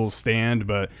where schools stand.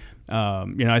 But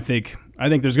I think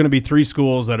there's going to be three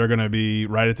schools that are going to be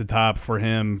right at the top for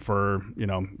him for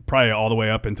probably all the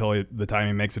way up until the time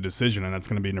he makes a decision, and that's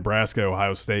going to be Nebraska,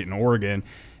 Ohio State, and Oregon.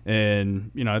 And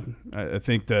I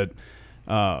think that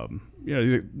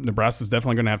Nebraska's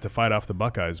definitely going to have to fight off the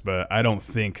Buckeyes, but I don't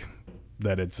think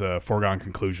that it's a foregone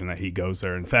conclusion that he goes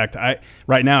there. In fact,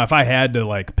 right now, if I had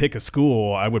to pick a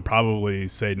school, I would probably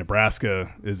say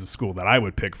Nebraska is a school that I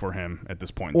would pick for him at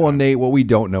this point. Well, Nate, what we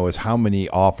don't know is how many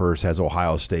offers has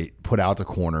Ohio State put out to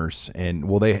corners, and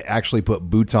will they actually put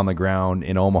boots on the ground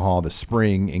in Omaha this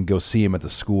spring and go see him at the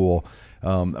school?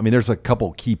 There's a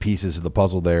couple key pieces of the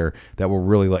puzzle there that will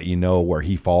really let you know where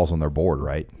he falls on their board,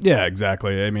 right? Yeah,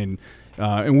 exactly.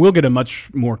 And we'll get a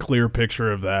much more clear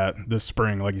picture of that this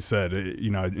spring, like you said,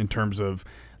 in terms of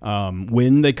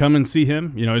when they come and see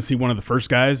him. Is he one of the first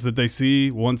guys that they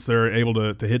see once they're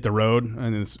able to hit the road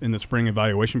in the spring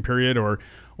evaluation period,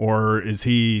 or is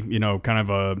he, kind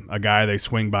of a guy they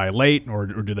swing by late, or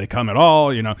do they come at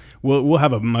all? We'll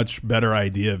have a much better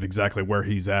idea of exactly where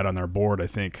he's at on their board, I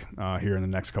think, here in the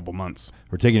next couple months.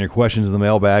 We're taking your questions in the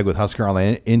mailbag with Husker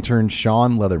Online intern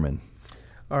Sean Leatherman.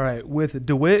 All right, with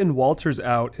DeWitt and Walters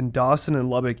out and Dawson and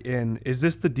Lubbock in, is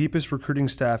this the deepest recruiting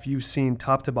staff you've seen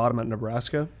top to bottom at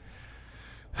Nebraska?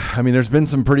 There's been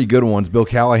some pretty good ones. Bill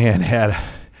Callahan had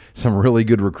some really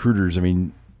good recruiters.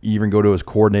 You even go to his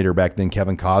coordinator back then,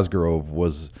 Kevin Cosgrove,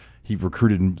 was He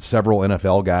recruited several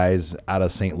NFL guys out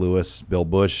of St. Louis. Bill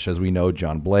Bush, as we know,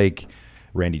 John Blake,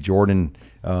 Randy Jordan.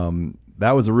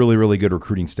 That was a really, really good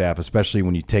recruiting staff, especially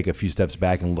when you take a few steps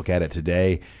back and look at it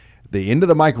today. The end of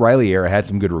the Mike Riley era had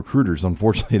some good recruiters.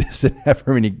 Unfortunately,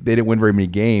 they didn't win very many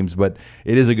games, but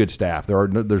it is a good staff.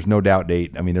 There's no doubt,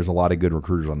 Nate. I mean, there's a lot of good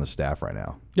recruiters on the staff right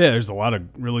now. Yeah, there's a lot of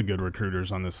really good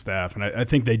recruiters on this staff, and I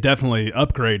think they definitely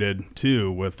upgraded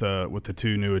too with the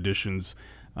two new additions,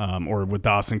 or with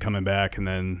Dawson coming back, and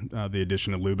then the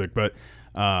addition of Lubick. But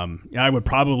I would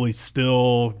probably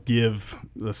still give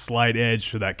the slight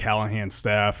edge to that Callahan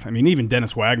staff. I mean, even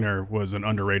Dennis Wagner was an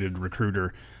underrated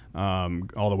recruiter.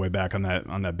 All the way back on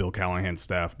that Bill Callahan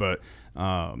staff. But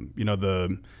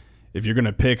if you're going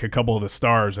to pick a couple of the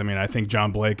stars, I mean, I think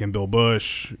John Blake and Bill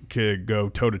Bush could go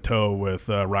toe to toe with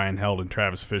Ryan Held and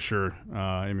Travis Fisher.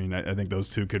 I mean, I think those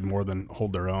two could more than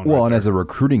hold their own. Well, and as a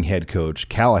recruiting head coach,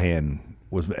 Callahan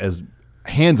was as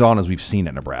hands-on as we've seen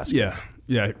at Nebraska.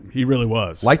 Yeah, he really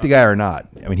was. Like the guy or not,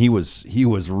 I mean, he was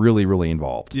really, really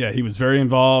involved. Yeah, he was very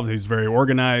involved. He was very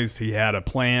organized. He had a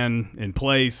plan in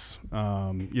place.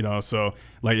 So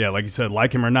like you said,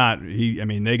 like him or not,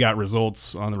 they got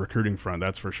results on the recruiting front.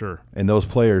 That's for sure. And those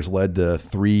players led to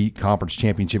 3 conference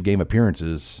championship game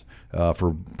appearances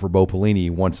for Bo Pelini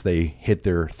once they hit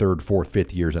their 3rd, 4th,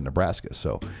 5th years at Nebraska.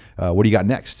 So, what do you got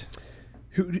next?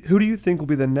 Who do you think will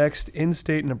be the next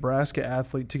in-state Nebraska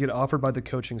athlete to get offered by the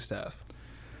coaching staff?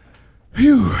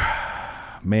 Phew,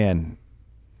 man.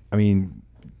 I mean,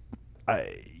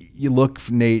 you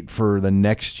look, Nate, for the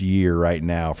next year right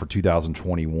now for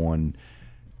 2021.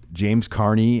 James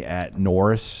Carney at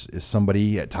Norris is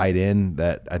somebody at tight end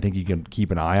that I think you can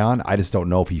keep an eye on. I just don't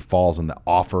know if he falls in the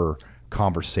offer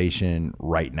conversation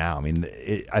right now. I mean,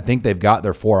 I think they've got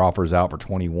their 4 offers out for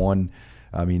 21.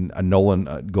 I mean, Nolan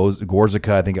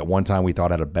Gorzyka, I think at one time we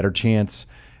thought had a better chance.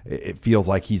 It feels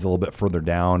like he's a little bit further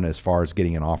down as far as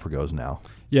getting an offer goes now.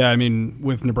 Yeah, I mean,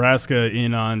 with Nebraska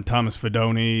in on Thomas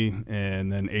Fedoni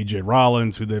and then A.J.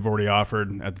 Rollins, who they've already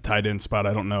offered at the tight end spot,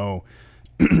 I don't know.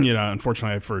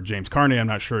 Unfortunately for James Carney, I'm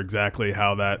not sure exactly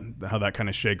how that kind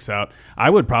of shakes out.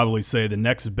 I would probably say the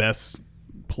next best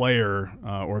player,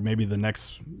 or maybe the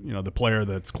next, the player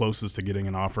that's closest to getting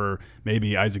an offer,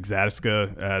 maybe Isaac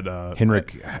Zadiska at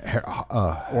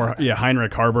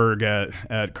Heinrich Harburg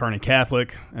at Kearney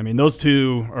Catholic. I mean, those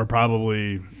two are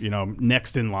probably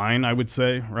next in line, I would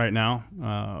say, right now.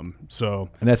 And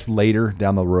that's later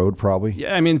down the road, probably.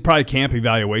 Yeah, I mean, probably camp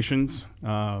evaluations.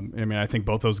 I think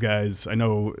both those guys, I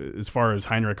know as far as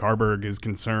Heinrich Harburg is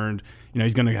concerned,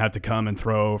 he's going to have to come and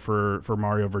throw for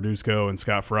Mario Verduzco and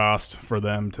Scott Frost for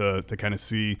them to kind of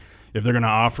see if they're going to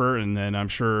offer. And then I'm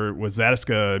sure with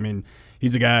Zadiska, I mean,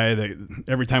 he's a guy that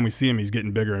every time we see him, he's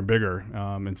getting bigger and bigger.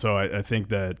 And so I think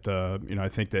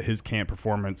that his camp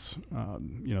performance,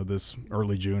 this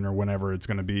early June or whenever it's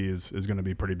going to be is going to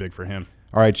be pretty big for him.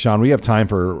 All right, Sean, we have time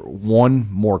for one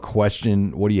more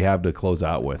question. What do you have to close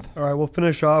out with? All right, we'll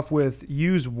finish off with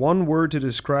use one word to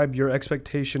describe your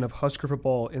expectation of Husker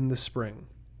football in the spring.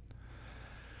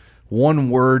 One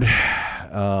word.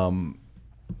 I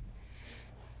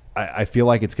feel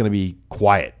like it's going to be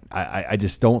quiet. I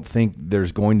just don't think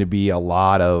there's going to be a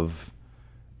lot of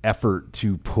effort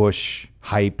to push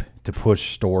hype, to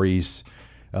push stories.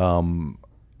 And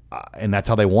that's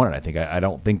how they want it, I think. I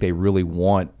don't think they really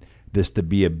want this to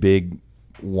be a big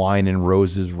wine and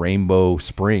roses rainbow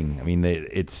spring. I mean,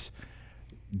 it's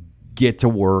get to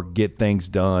work, get things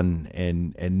done,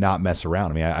 and not mess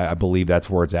around. I mean, I believe that's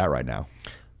where it's at right now.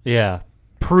 Yeah.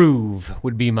 Prove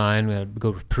would be mine. I'd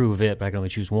go with prove it, but I can only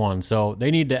choose one. So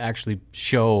they need to actually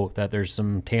show that there's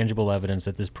some tangible evidence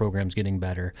that this program's getting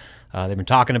better. They've been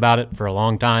talking about it for a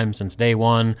long time, since day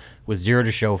one, with zero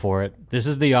to show for it. This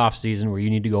is the off season where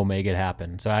you need to go make it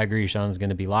happen. So I agree, Sean's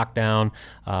going to be locked down.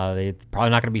 They're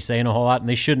probably not going to be saying a whole lot, and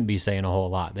they shouldn't be saying a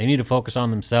whole lot. They need to focus on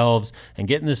themselves and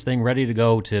getting this thing ready to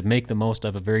go to make the most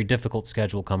of a very difficult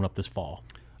schedule coming up this fall.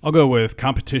 I'll go with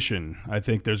competition. I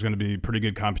think there's going to be pretty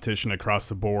good competition across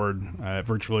the board,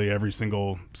 virtually every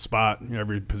single spot,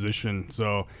 every position.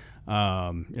 So,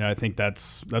 I think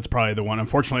that's probably the one.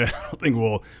 Unfortunately, I don't think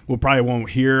we'll probably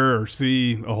won't hear or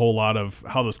see a whole lot of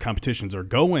how those competitions are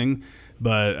going.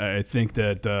 But I think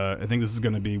that this is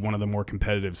going to be one of the more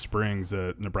competitive springs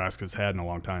that Nebraska's had in a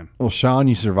long time. Well, Sean,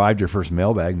 you survived your first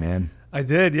mailbag, man. I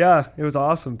did, yeah. It was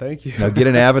awesome. Thank you. Now get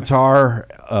an avatar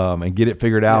and get it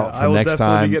figured out for next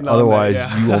time. Otherwise,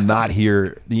 you will not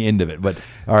hear the end of it. But,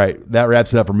 all right, that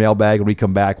wraps it up for Mailbag. When we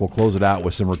come back, we'll close it out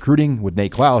with some recruiting with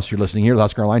Nate Klaus. You're listening here to the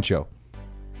Husker Online Show.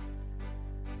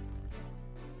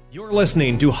 You're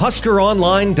listening to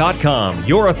HuskerOnline.com,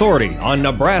 your authority on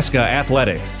Nebraska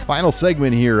athletics. Final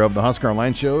segment here of the Husker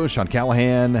Online Show. Sean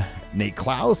Callahan, Nate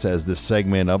Klaus, as this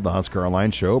segment of the Husker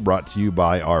Online Show brought to you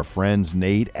by our friends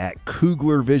Nate at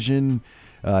Kugler Vision.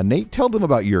 Nate, tell them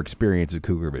about your experience at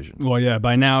Kugler Vision. Well, yeah,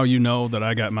 by now you know that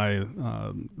I got my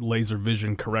laser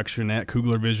vision correction at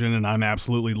Kugler Vision, and I'm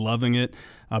absolutely loving it.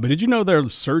 But did you know their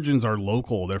surgeons are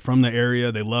local? They're from the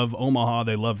area. They love Omaha.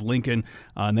 They love Lincoln.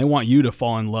 And they want you to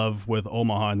fall in love with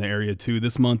Omaha in the area, too.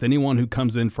 This month, anyone who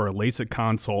comes in for a LASIK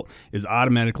consult is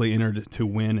automatically entered to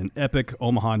win an epic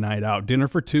Omaha night out. Dinner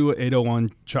for two at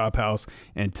 801 Chop House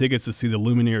and tickets to see the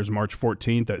Lumineers March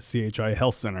 14th at CHI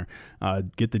Health Center.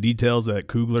 Get the details at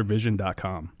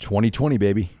KuglerVision.com. 2020,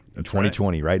 baby.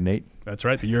 2020, right, Nate? That's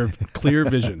right, the year of clear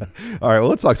vision. All right, well,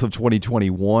 let's talk some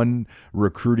 2021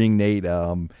 recruiting, Nate.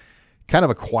 Kind of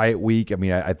a quiet week. I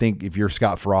mean, I think if you're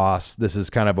Scott Frost, this is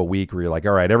kind of a week where you're like,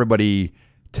 all right, everybody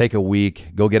take a week,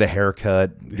 go get a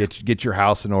haircut, get your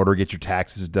house in order, get your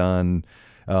taxes done,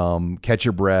 catch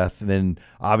your breath. And then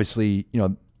obviously,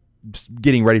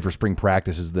 getting ready for spring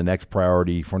practice is the next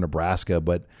priority for Nebraska.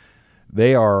 But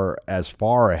they are as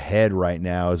far ahead right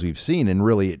now as we've seen, and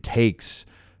really it takes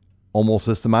almost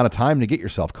this amount of time to get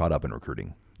yourself caught up in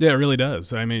recruiting. Yeah, it really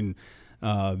does. I mean,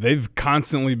 they've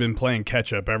constantly been playing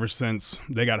catch up ever since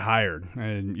they got hired.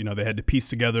 And, they had to piece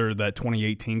together that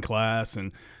 2018 class,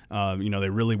 and, they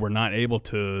really were not able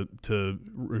to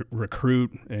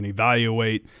recruit and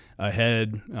evaluate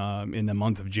ahead in the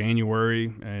month of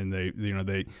January. And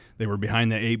they were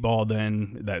behind the eight ball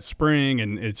then that spring,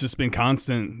 and it's just been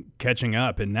constant catching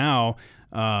up. And now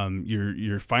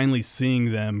you're finally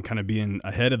seeing them kind of being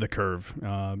ahead of the curve.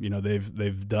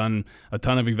 They've done a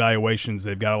ton of evaluations.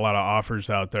 They've got a lot of offers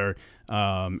out there,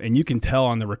 and you can tell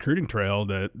on the recruiting trail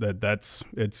that's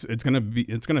it's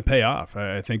gonna pay off.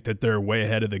 I think that they're way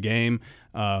ahead of the game.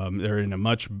 They're in a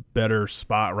much better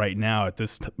spot right now at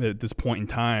this point in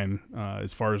time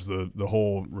as far as the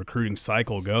whole recruiting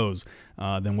cycle goes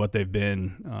than what they've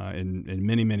been in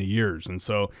many years. And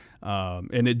so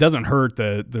and it doesn't hurt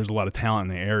that there's a lot of talent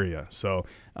in the area. So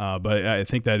but I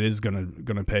think that is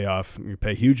gonna pay off,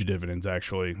 pay huge dividends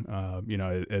actually.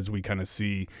 As we kind of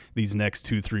see these next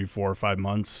 2, 3, 4, 5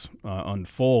 months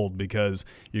unfold, because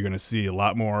you're going to see a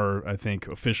lot more, I think,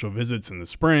 official visits in the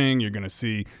spring. You're going to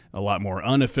see a lot more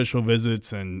unofficial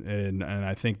visits, and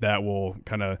I think that will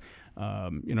kind of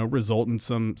result in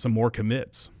some more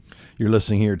commits. You're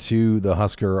listening here to the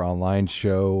Husker Online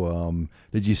Show.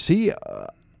 Did you see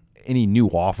any new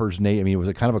offers, Nate? I mean, was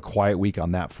it kind of a quiet week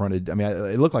on that front?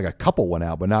 It looked like a couple went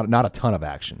out, but not a ton of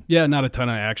action. Yeah, not a ton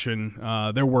of action.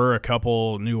 There were a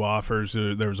couple new offers.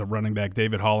 There was a running back,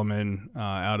 David Holloman,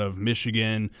 out of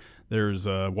Michigan. There's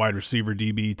a wide receiver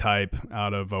DB type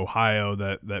out of Ohio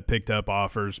that picked up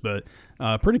offers, but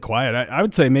pretty quiet. I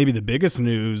would say maybe the biggest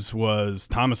news was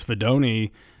Thomas Fidone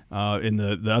in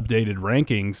the updated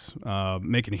rankings,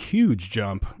 making a huge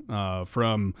jump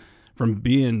from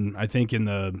being, I think, in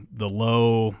the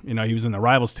low, he was in the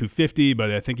Rivals 250,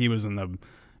 but I think he was in the, in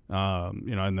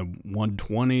the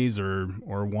 120s or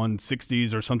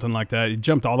 160s or something like that. He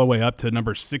jumped all the way up to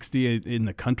number 60 in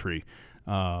the country.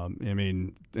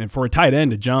 And for a tight end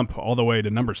to jump all the way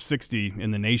to number 60 in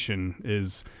the nation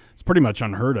it's pretty much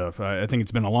unheard of. I think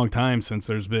it's been a long time since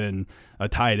there's been a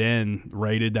tight end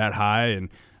rated that high.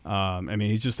 And,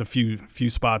 he's just a few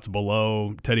spots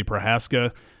below Teddy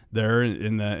Prohaska there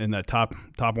in that top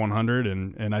 100,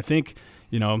 and I think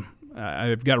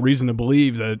I've got reason to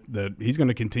believe that he's going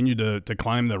to continue to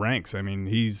climb the ranks. I mean,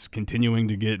 he's continuing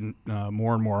to get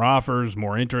more and more offers,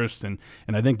 more interest, and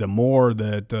I think the more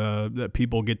that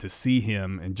people get to see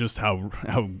him and just how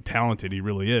talented he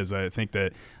really is, I think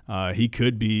that he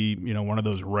could be one of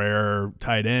those rare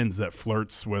tight ends that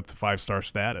flirts with 5-star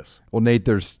status. Well, Nate,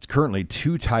 there's currently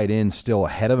 2 tight ends still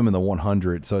ahead of him in the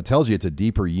 100, so it tells you it's a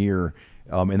deeper year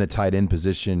in the tight end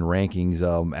position rankings.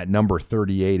 At number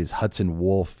 38 is Hudson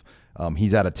Wolf.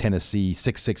 He's out of Tennessee,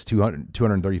 6'6",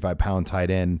 235-pound tight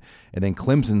end. And then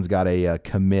Clemson's got a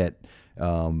commit,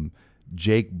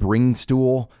 Jake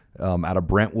Bringstool, out of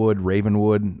Brentwood,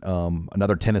 Ravenwood,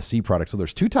 another Tennessee product. So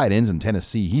there's 2 tight ends in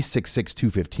Tennessee. He's 6'6",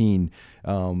 215.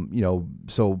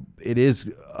 So it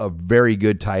is a very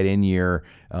good tight end year,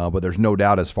 but there's no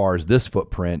doubt as far as this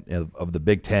footprint of the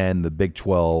Big Ten, the Big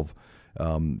 12,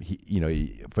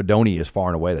 Fidone is far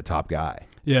and away the top guy.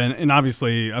 Yeah, and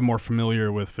obviously I'm more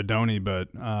familiar with Fidone, but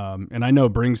and I know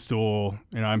Bringstool,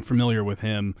 I'm familiar with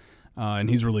him, and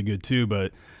he's really good too.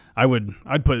 But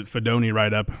I'd put Fidone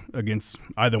right up against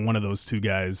either one of those 2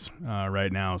 guys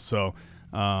right now. So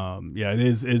it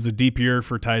is a deep year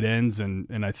for tight ends,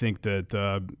 and I think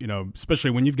that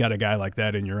especially when you've got a guy like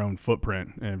that in your own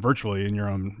footprint and virtually in your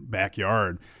own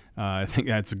backyard, I think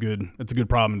that's a good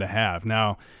problem to have.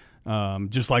 Now,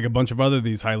 just like a bunch of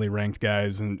these highly ranked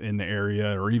guys in the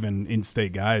area or even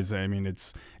in-state guys, I mean,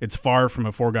 it's far from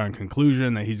a foregone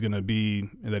conclusion that he's going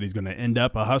to end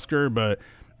up a Husker, but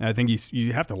I think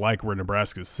you have to like where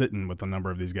Nebraska's sitting with a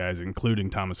number of these guys, including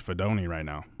Thomas Fidone right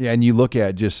now. Yeah, and you look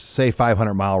at just say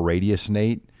 500-mile radius,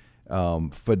 Nate.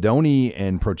 Fidone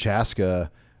and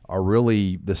Prochaska are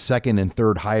really the second and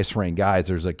third highest ranked guys.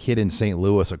 There's a kid in St.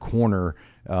 Louis, a corner,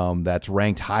 that's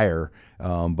ranked higher.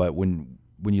 But when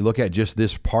you look at just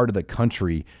this part of the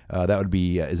country, that would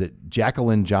be is it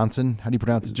Jacqueline Johnson? How do you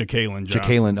pronounce it? Jacqueline Johnson.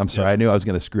 Jacqueline. I'm sorry, I knew I was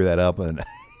going to screw that up, and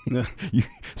you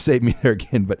saved me there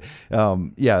again. But I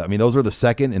mean, those are the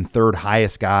second and third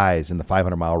highest guys in the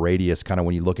 500-mile radius. Kind of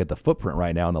when you look at the footprint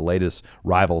right now in the latest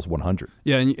Rivals 100.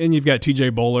 Yeah, and you've got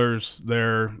TJ Bollers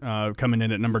there coming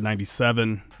in at number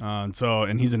 97.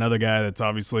 And he's another guy that's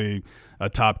obviously a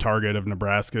top target of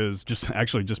Nebraska's.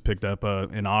 Just picked up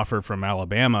an offer from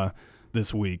Alabama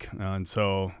this week, which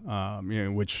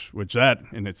that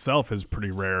in itself is pretty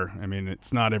rare. I mean,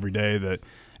 it's not every day that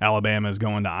Alabama is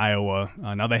going to Iowa.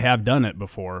 Now they have done it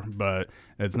before, but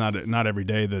it's not every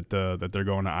day that they're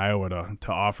going to Iowa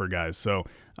to offer guys. So,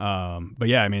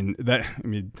 the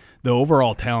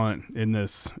overall talent in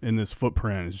this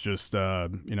footprint is just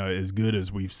as good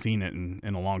as we've seen it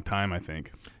in a long time, I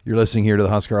think. You're listening here to the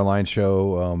Husker Online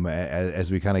Show. As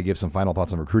we kind of give some final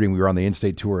thoughts on recruiting, we were on the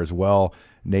in-state tour as well.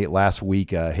 Nate last week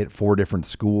hit 4 different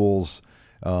schools.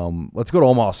 Let's go to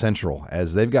Omaha Central,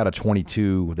 as they've got a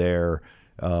 22 there.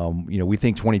 We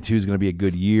think 22 is going to be a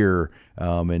good year.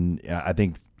 And I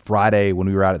think Friday when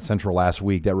we were out at Central last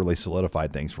week, that really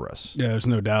solidified things for us. Yeah, there's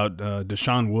no doubt.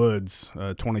 Deshaun Woods,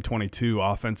 2022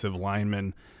 offensive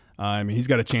lineman. He's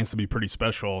got a chance to be pretty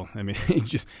special. I mean,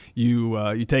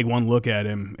 you take one look at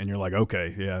him and you're like,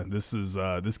 okay, yeah,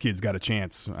 this kid's got a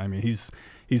chance. I mean, he's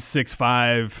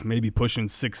 6'5", maybe pushing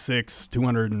 6'6",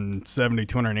 270,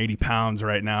 280 pounds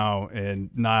right now, and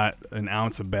not an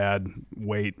ounce of bad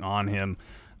weight on him.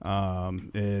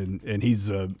 And he's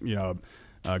a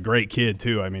great kid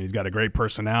too. I mean, he's got a great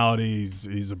personality.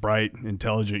 He's a bright,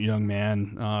 intelligent young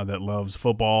man that loves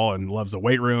football and loves the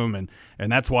weight room, and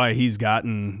that's why he's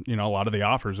gotten a lot of the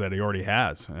offers that he already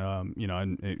has.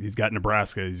 And he's got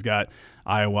Nebraska, he's got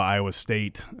Iowa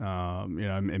State,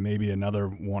 and maybe another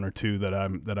one or two that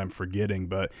I'm forgetting.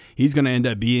 But he's going to end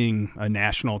up being a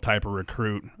national type of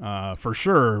recruit for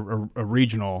sure, a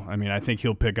regional. I mean, I think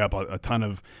he'll pick up a ton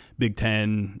of Big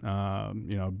 10,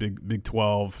 Big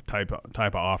 12 type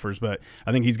of offers. But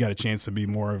I think he's got a chance to be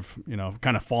more of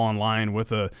kind of fall in line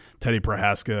with a Teddy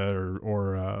Prohaska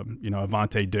or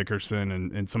Avante Dickerson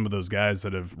and some of those guys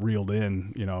that have reeled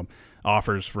in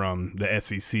offers from the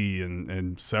SEC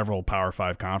and several Power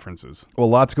 5 conferences. Well,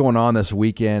 lots going on this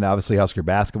weekend. Obviously, Husker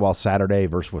basketball Saturday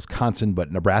versus Wisconsin,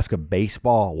 but Nebraska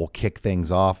baseball will kick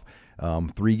things off.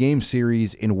 3-game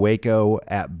series in Waco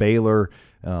at Baylor.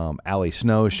 Allie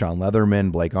Snow, Sean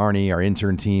Leatherman, Blake Arney, our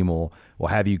intern team will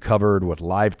have you covered with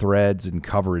live threads and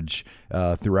coverage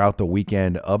throughout the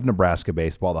weekend of Nebraska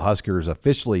baseball. The Huskers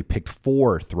officially picked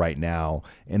 4th right now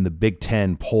in the Big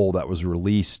 10 poll that was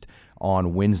released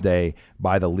on Wednesday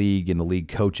by the league and the league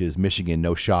coaches. Michigan,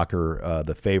 no shocker,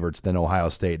 the favorites, then Ohio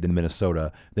State, then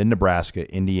Minnesota, then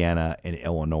Nebraska, Indiana, and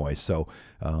Illinois. So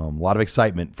a lot of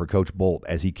excitement for Coach Bolt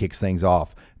as he kicks things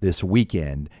off this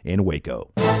weekend in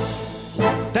Waco.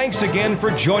 Thanks again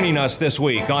for joining us this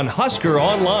week on Husker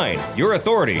Online, your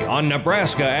authority on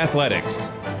Nebraska athletics.